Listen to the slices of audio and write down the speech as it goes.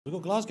We've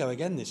got Glasgow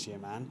again this year,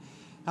 man.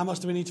 How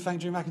much do we need to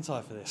thank Drew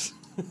McIntyre for this?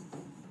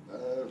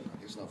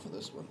 I guess not for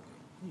this one.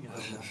 You can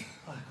have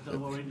one. I don't know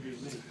what we're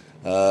interviewing me.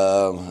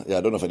 Yeah,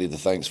 I don't know if I need the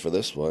thanks for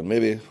this one.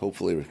 Maybe,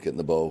 hopefully, we're getting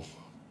the ball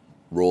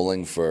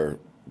rolling for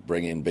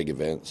bringing big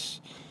events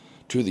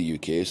to the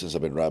UK, since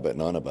I've been rabbiting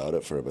on about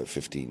it for about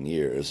 15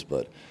 years.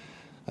 But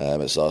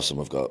it's awesome.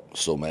 We've got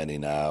so many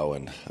now,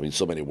 and I mean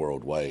so many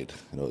worldwide.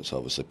 It's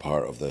obviously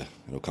part of the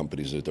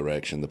company's new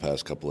direction the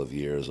past couple of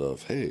years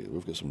of, hey,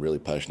 we've got some really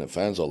passionate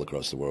fans all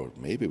across the world.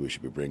 Maybe we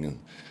should be bringing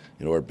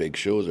our big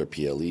shows, our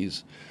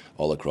PLEs,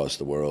 all across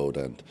the world,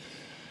 and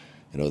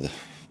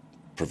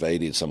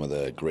provided some of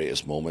the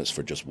greatest moments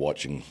for just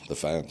watching the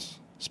fans.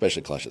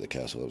 Especially Clash at the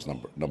Castle, that was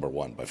number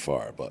one by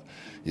far. But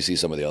you see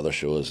some of the other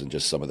shows and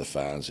just some of the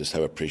fans, just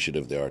how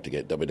appreciative they are to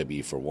get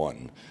WWE for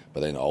one.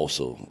 But then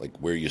also, like,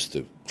 we're used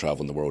to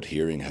traveling the world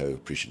hearing how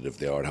appreciative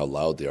they are and how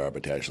loud they are,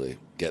 but to actually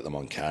get them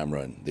on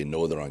camera, and they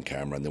know they're on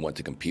camera and they want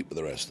to compete with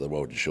the rest of the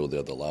world and show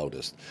they're the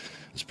loudest.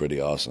 It's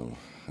pretty awesome.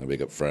 And we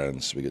got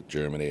France, we got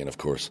Germany, and of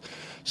course,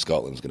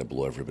 Scotland's going to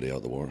blow everybody out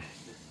of the water.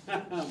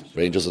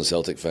 Rangers and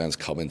Celtic fans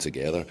coming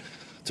together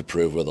to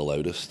prove we're the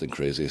loudest and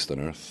craziest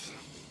on earth.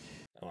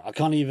 I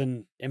can't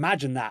even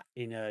imagine that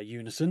in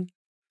unison.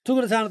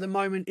 Talking to Town at the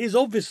moment is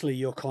obviously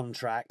your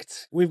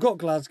contract. We've got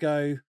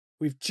Glasgow.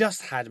 We've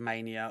just had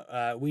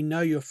Mania. We know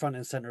you're front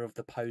and centre of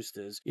the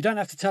posters. You don't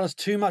have to tell us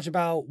too much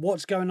about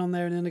what's going on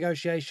there in the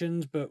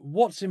negotiations, but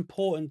what's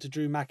important to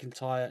Drew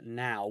McIntyre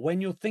now when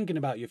you're thinking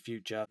about your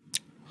future?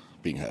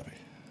 Being happy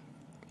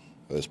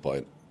at this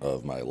point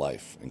of my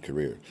life and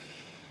career.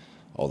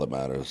 All that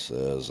matters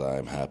is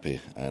I'm happy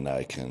and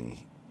I can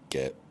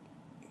get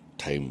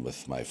time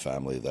with my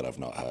family that I've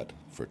not had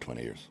for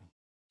 20 years.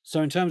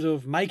 So in terms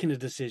of making a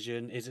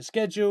decision, is it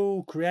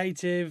schedule,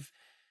 creative?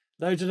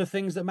 Those are the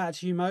things that matter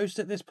to you most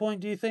at this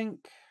point, do you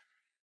think?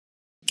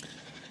 I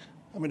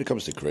mean, when it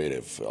comes to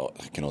creative,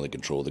 I can only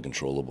control the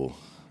controllable.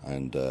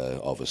 And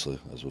obviously,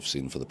 as we've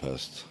seen for the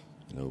past,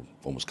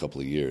 almost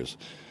couple of years,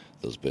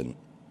 there's been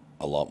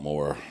a lot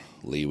more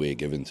leeway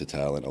given to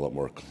talent, a lot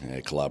more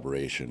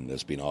collaboration.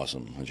 It's been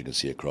awesome, as you can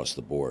see across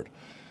the board.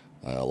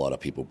 A lot of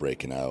people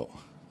breaking out,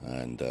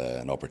 and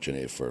an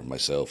opportunity for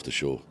myself to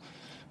show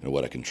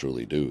what I can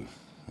truly do.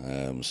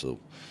 So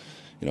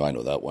I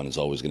know that one is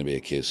always going to be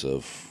a case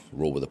of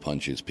roll with the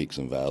punches, peaks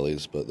and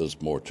valleys, but there's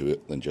more to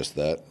it than just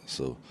that.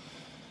 So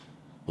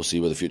we'll see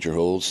what the future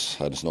holds.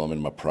 I just know I'm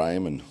in my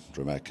prime, and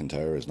Drew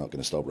McIntyre is not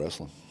going to stop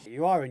wrestling.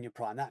 You are in your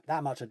prime,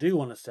 that much I do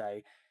want to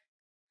say.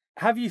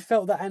 Have you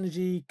felt that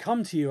energy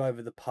come to you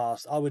over the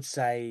past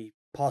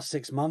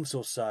 6 months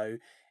or so?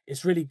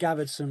 It's really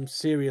gathered some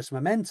serious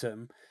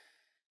momentum.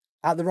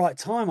 At the right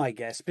time, I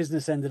guess,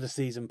 business end of the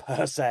season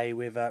per se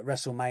with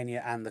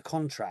WrestleMania and the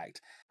contract.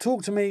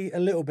 Talk to me a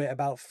little bit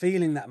about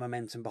feeling that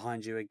momentum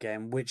behind you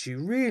again, which you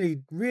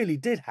really, really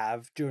did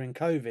have during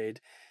COVID,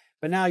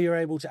 but now you're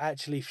able to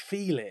actually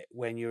feel it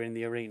when you're in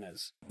the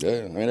arenas.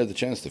 Yeah, I mean, I had the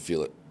chance to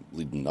feel it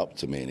leading up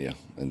to Mania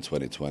in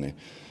 2020,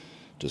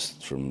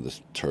 just from the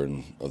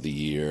turn of the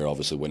year,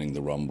 obviously winning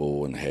the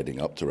Rumble and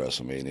heading up to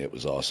WrestleMania. It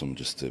was awesome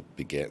just to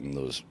be getting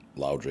those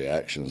loud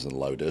reactions and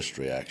loudest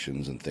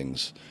reactions and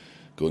things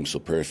going so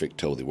perfect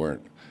till they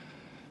weren't.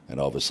 And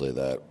obviously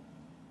that,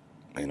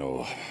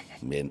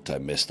 meant I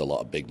missed a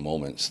lot of big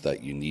moments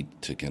that you need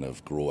to kind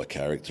of grow a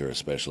character,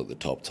 especially at the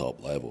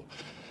top level.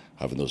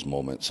 Having those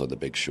moments on the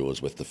big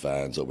shows with the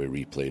fans that will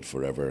be replayed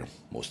forever.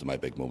 Most of my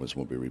big moments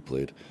won't be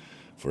replayed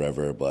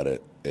forever, but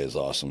it is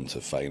awesome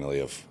to finally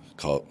have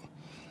caught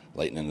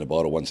lightning in the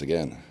bottle once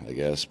again, I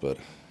guess. But,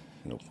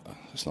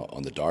 it's not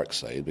on the dark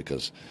side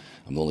because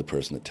I'm the only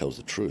person that tells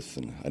the truth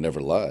and I never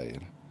lie.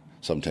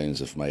 Sometimes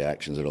if my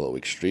actions are a little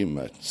extreme,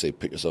 I'd say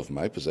put yourself in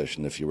my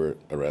position. If you were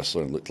a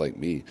wrestler and looked like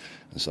me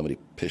and somebody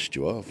pissed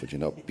you off, would you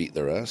not beat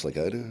their ass like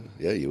I do?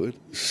 Yeah, you would.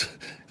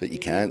 But you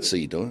can't, so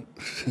you don't.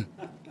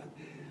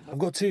 I've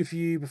got two for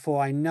you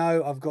before I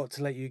know I've got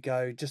to let you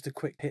go. Just a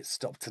quick pit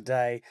stop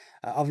today.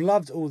 I've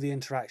loved all the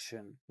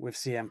interaction with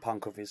CM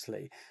Punk,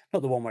 obviously.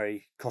 Not the one where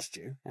he cost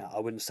you. I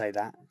wouldn't say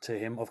that to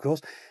him, of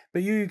course.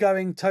 But you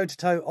going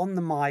toe-to-toe on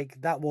the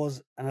mic, that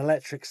was an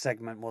electric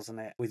segment, wasn't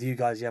it? With you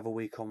guys, you have a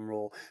week on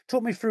Raw.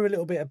 Talk me through a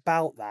little bit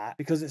about that,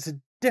 because it's a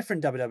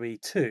different WWE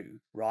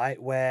too,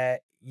 right? Where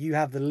you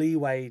have the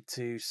leeway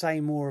to say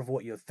more of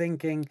what you're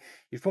thinking.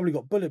 You've probably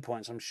got bullet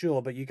points, I'm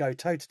sure, but you go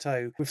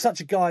toe-to-toe with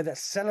such a guy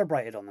that's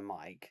celebrated on the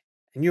mic.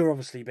 And you're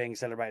obviously being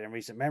celebrated in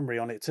recent memory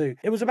on it too.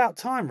 It was about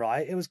time,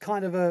 right? It was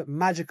kind of a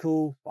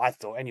magical, I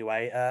thought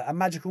anyway, a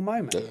magical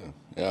moment.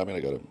 Yeah, I mean,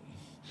 I got to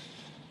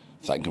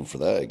thank him for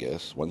that, I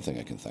guess. One thing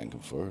I can thank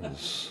him for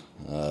is,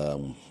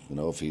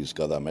 if he's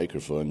got that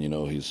microphone,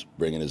 he's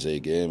bringing his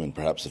A game. And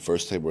perhaps the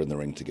first time we're in the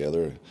ring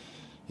together,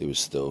 he was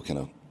still kind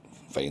of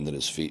finding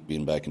his feet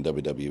being back in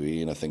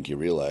WWE, and I think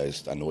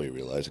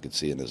I could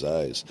see in his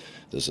eyes,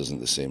 this isn't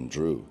the same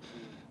Drew.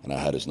 And I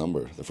had his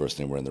number the first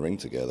time we were in the ring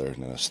together,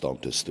 and then I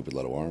stomped his stupid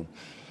little arm.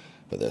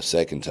 But the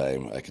second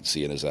time, I could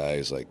see in his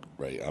eyes, like,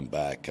 right, I'm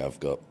back,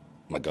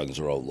 my guns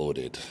are all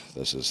loaded,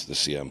 this is the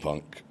CM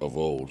Punk of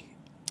old.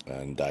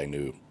 And I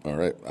knew, all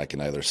right, I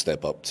can either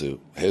step up to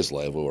his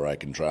level or I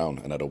can drown,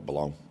 and I don't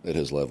belong at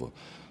his level.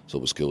 So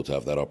it was cool to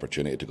have that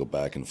opportunity to go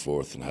back and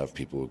forth and have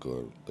people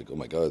go like, oh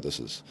my God, this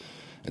is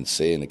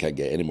insane. It can't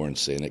get any more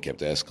insane. It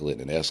kept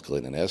escalating and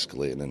escalating and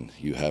escalating, and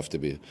you have to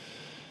be,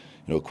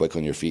 quick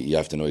on your feet. You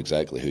have to know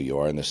exactly who you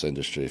are in this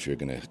industry if you're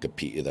going to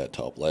compete at that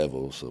top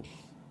level. So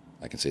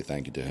I can say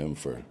thank you to him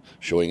for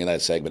showing in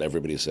that segment.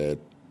 Everybody said,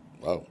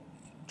 wow,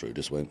 Drew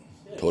just went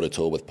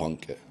toe-to-toe with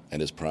Punk in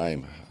his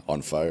prime,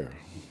 on fire.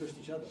 Pushed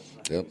each other.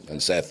 Yep.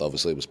 And Seth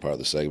obviously was part of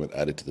the segment,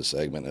 added to the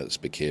segment, and it's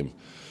became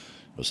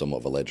somewhat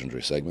of a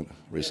legendary segment.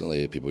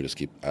 Recently, people just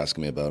keep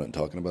asking me about it and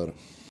talking about it.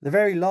 The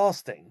very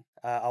last thing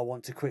I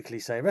want to quickly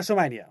say,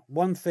 WrestleMania,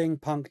 one thing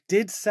Punk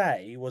did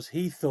say was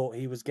he thought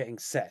he was getting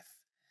Seth.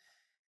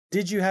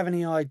 Did you have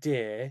any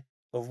idea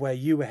of where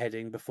you were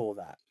heading before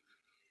that?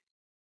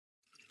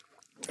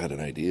 I had an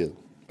idea,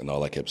 and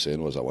all I kept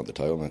saying was I want the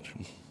title match.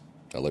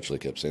 I literally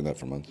kept saying that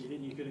for months. You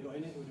think you could have got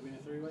in it? Would it have been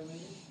a three-way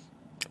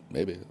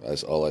maybe? Maybe.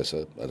 That's all I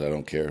said. I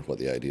don't care what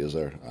the ideas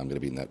are. I'm going to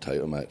be in that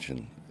title match.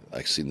 And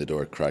I seen the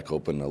door crack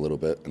open a little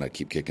bit, and I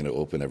keep kicking it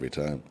open every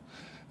time.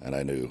 And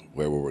I knew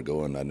where we were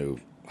going. I knew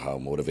how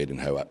motivated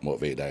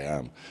I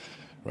am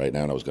right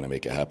now, and I was going to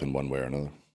make it happen one way or another.